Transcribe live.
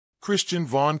Christian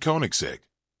von Koenigsegg,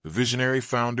 the visionary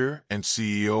founder and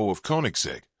CEO of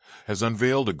Koenigsegg, has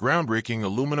unveiled a groundbreaking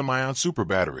aluminum-ion super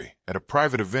battery at a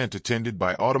private event attended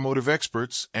by automotive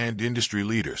experts and industry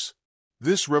leaders.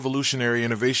 This revolutionary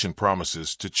innovation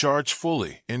promises to charge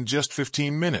fully in just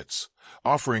 15 minutes,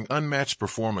 offering unmatched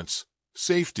performance,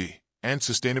 safety, and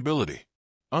sustainability.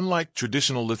 Unlike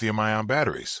traditional lithium-ion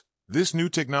batteries, this new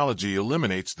technology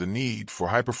eliminates the need for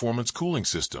high-performance cooling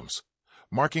systems,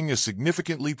 marking a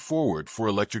significant leap forward for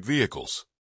electric vehicles.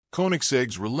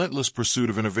 Koenigsegg's relentless pursuit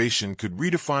of innovation could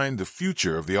redefine the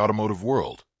future of the automotive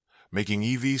world, making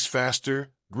EVs faster,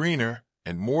 greener,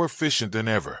 and more efficient than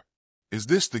ever. Is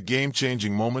this the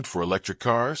game-changing moment for electric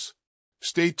cars?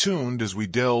 Stay tuned as we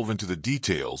delve into the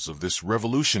details of this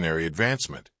revolutionary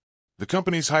advancement. The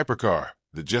company's hypercar,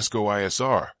 the Jesko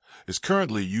ISR, is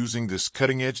currently using this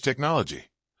cutting-edge technology,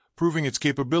 proving its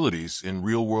capabilities in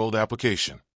real-world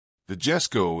application. The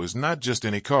Jesko is not just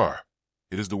any car.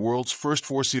 It is the world's first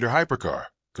four-seater hypercar,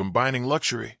 combining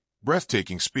luxury,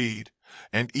 breathtaking speed,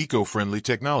 and eco-friendly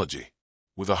technology.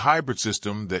 With a hybrid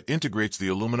system that integrates the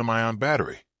aluminum-ion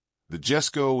battery, the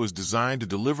Jesko is designed to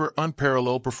deliver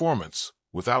unparalleled performance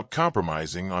without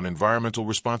compromising on environmental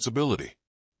responsibility.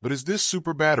 But is this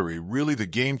super battery really the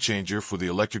game-changer for the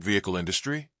electric vehicle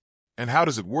industry? And how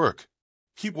does it work?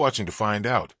 Keep watching to find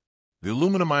out. The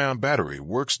aluminum-ion battery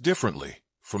works differently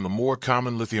from the more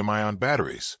common lithium-ion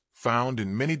batteries found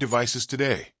in many devices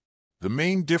today. The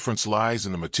main difference lies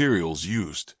in the materials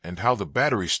used and how the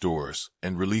battery stores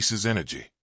and releases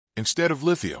energy. Instead of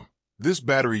lithium, this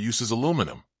battery uses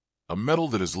aluminum, a metal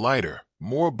that is lighter,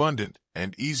 more abundant,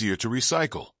 and easier to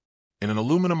recycle. In an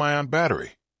aluminum-ion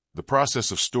battery, the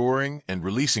process of storing and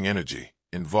releasing energy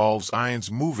involves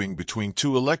ions moving between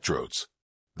two electrodes.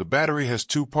 The battery has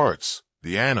two parts,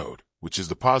 the anode, which is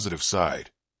the positive side,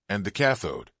 and the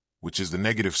cathode, which is the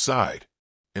negative side.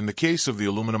 In the case of the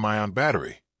aluminum-ion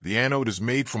battery, the anode is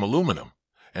made from aluminum,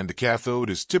 and the cathode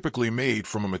is typically made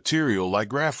from a material like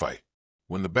graphite.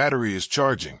 When the battery is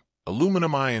charging,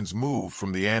 aluminum ions move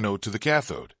from the anode to the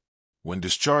cathode. When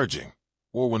discharging,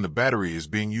 or when the battery is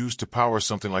being used to power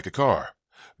something like a car,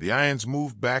 the ions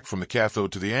move back from the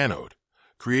cathode to the anode,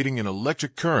 creating an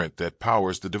electric current that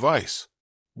powers the device.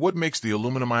 What makes the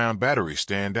aluminum-ion battery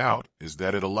stand out is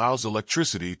that it allows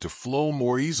electricity to flow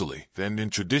more easily than in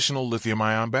traditional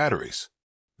lithium-ion batteries.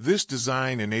 This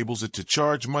design enables it to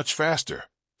charge much faster,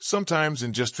 sometimes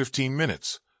in just 15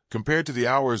 minutes, compared to the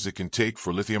hours it can take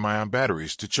for lithium-ion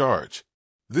batteries to charge.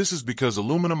 This is because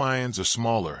aluminum ions are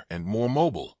smaller and more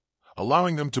mobile,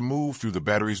 allowing them to move through the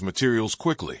battery's materials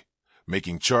quickly,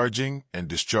 making charging and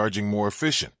discharging more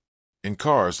efficient. In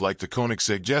cars like the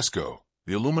Koenigsegg Jesko,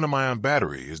 the aluminum-ion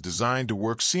battery is designed to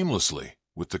work seamlessly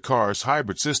with the car's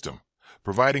hybrid system,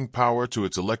 providing power to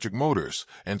its electric motors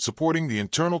and supporting the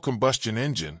internal combustion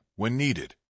engine when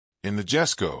needed. In the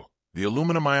Jesko, the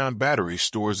aluminum-ion battery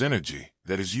stores energy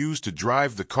that is used to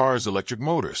drive the car's electric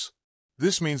motors.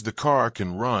 This means the car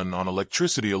can run on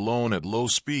electricity alone at low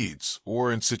speeds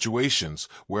or in situations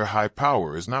where high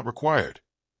power is not required.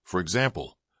 For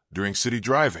example, during city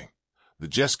driving, the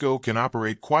Jesko can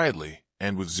operate quietly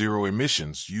and with zero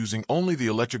emissions using only the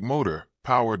electric motor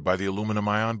powered by the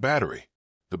aluminum-ion battery.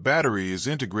 The battery is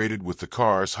integrated with the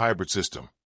car's hybrid system.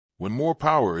 When more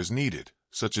power is needed,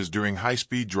 such as during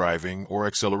high-speed driving or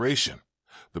acceleration,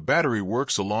 the battery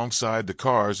works alongside the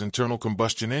car's internal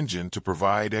combustion engine to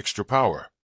provide extra power.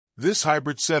 This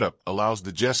hybrid setup allows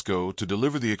the Jesko to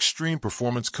deliver the extreme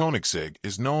performance Koenigsegg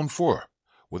is known for,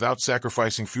 without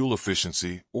sacrificing fuel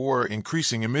efficiency or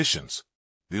increasing emissions.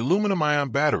 The aluminum-ion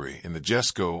battery in the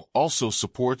Jesko also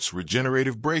supports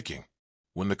regenerative braking.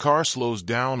 When the car slows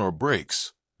down or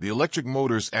brakes, the electric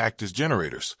motors act as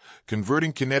generators,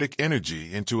 converting kinetic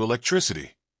energy into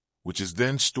electricity, which is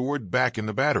then stored back in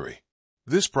the battery.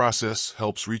 This process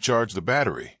helps recharge the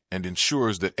battery and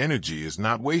ensures that energy is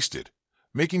not wasted,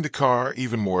 making the car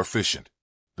even more efficient.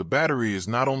 The battery is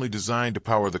not only designed to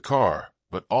power the car,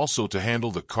 but also to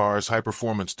handle the car's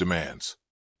high-performance demands.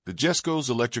 The Jesko's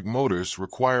electric motors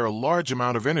require a large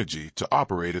amount of energy to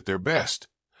operate at their best,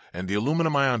 and the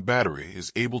aluminum-ion battery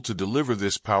is able to deliver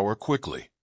this power quickly.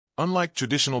 Unlike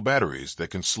traditional batteries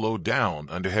that can slow down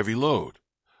under heavy load,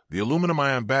 the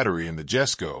aluminum-ion battery in the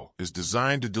Jesko is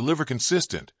designed to deliver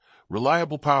consistent,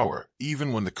 reliable power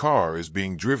even when the car is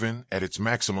being driven at its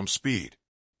maximum speed.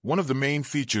 One of the main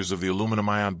features of the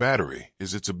aluminum-ion battery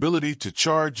is its ability to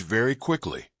charge very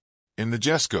quickly. In the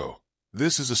Jesko,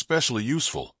 this is especially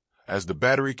useful, as the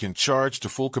battery can charge to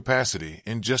full capacity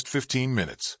in just 15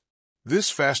 minutes. This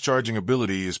fast charging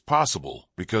ability is possible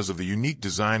because of the unique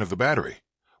design of the battery,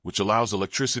 which allows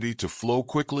electricity to flow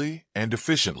quickly and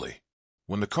efficiently.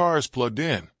 When the car is plugged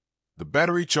in, the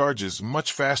battery charges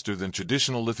much faster than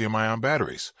traditional lithium-ion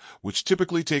batteries, which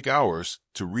typically take hours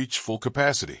to reach full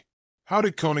capacity. How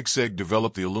did Koenigsegg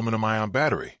develop the aluminum-ion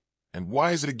battery, and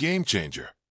why is it a game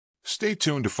changer? Stay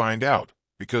tuned to find out,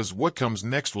 because what comes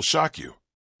next will shock you.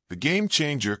 The game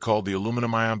changer called the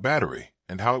aluminum-ion battery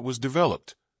and how it was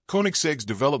developed. Koenigsegg's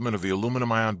development of the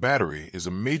aluminum-ion battery is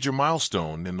a major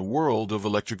milestone in the world of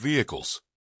electric vehicles.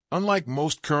 Unlike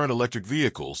most current electric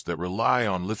vehicles that rely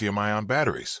on lithium-ion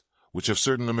batteries, which have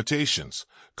certain limitations,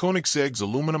 Koenigsegg's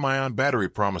aluminum-ion battery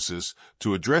promises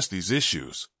to address these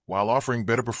issues while offering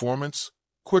better performance,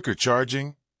 quicker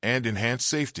charging, and enhanced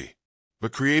safety.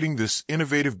 But creating this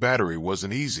innovative battery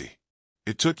wasn't easy.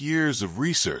 It took years of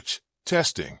research,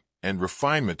 testing, and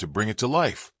refinement to bring it to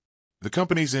life. The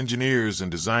company's engineers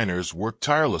and designers worked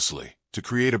tirelessly to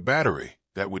create a battery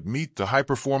that would meet the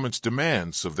high-performance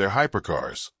demands of their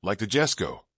hypercars, like the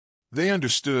Jesko. They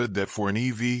understood that for an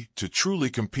EV to truly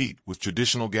compete with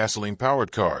traditional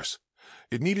gasoline-powered cars,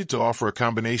 it needed to offer a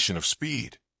combination of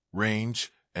speed,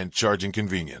 range, and charging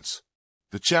convenience.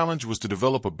 The challenge was to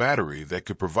develop a battery that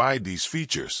could provide these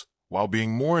features while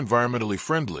being more environmentally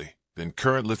friendly than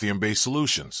current lithium-based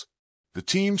solutions. The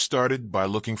team started by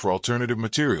looking for alternative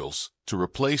materials to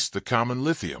replace the common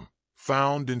lithium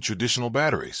found in traditional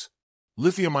batteries.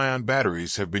 Lithium-ion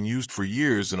batteries have been used for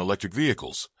years in electric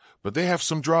vehicles, but they have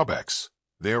some drawbacks.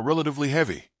 They are relatively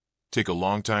heavy, take a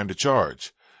long time to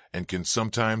charge, and can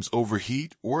sometimes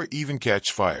overheat or even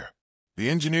catch fire. The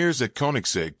engineers at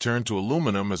Koenigsegg turned to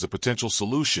aluminum as a potential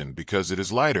solution because it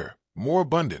is lighter, more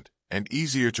abundant, and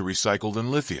easier to recycle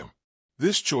than lithium.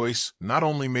 This choice not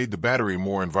only made the battery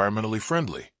more environmentally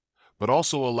friendly, but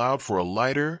also allowed for a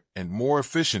lighter and more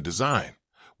efficient design,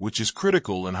 which is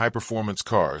critical in high-performance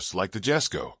cars like the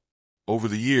Jesko. Over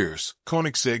the years,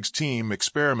 Koenigsegg's team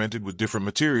experimented with different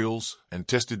materials and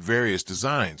tested various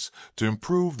designs to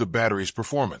improve the battery's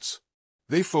performance.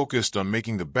 They focused on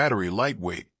making the battery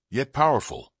lightweight yet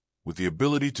powerful, with the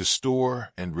ability to store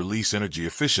and release energy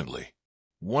efficiently.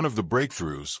 One of the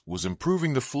breakthroughs was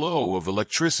improving the flow of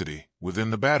electricity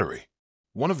within the battery.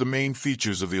 One of the main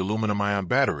features of the aluminum-ion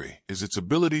battery is its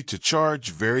ability to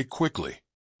charge very quickly.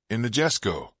 In the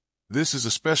Jesko, this is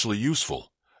especially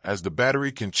useful, as the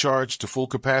battery can charge to full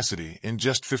capacity in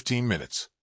just 15 minutes.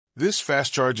 This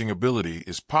fast charging ability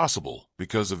is possible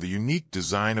because of the unique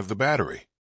design of the battery.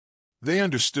 They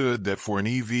understood that for an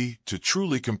EV to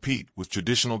truly compete with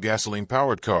traditional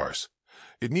gasoline-powered cars,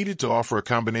 it needed to offer a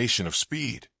combination of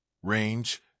speed,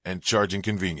 range, and charging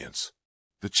convenience.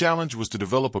 The challenge was to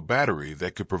develop a battery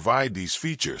that could provide these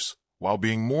features while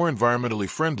being more environmentally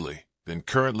friendly than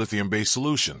current lithium-based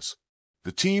solutions.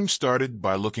 The team started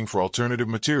by looking for alternative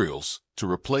materials to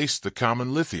replace the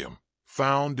common lithium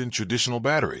found in traditional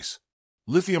batteries.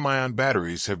 Lithium-ion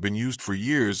batteries have been used for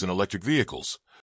years in electric vehicles,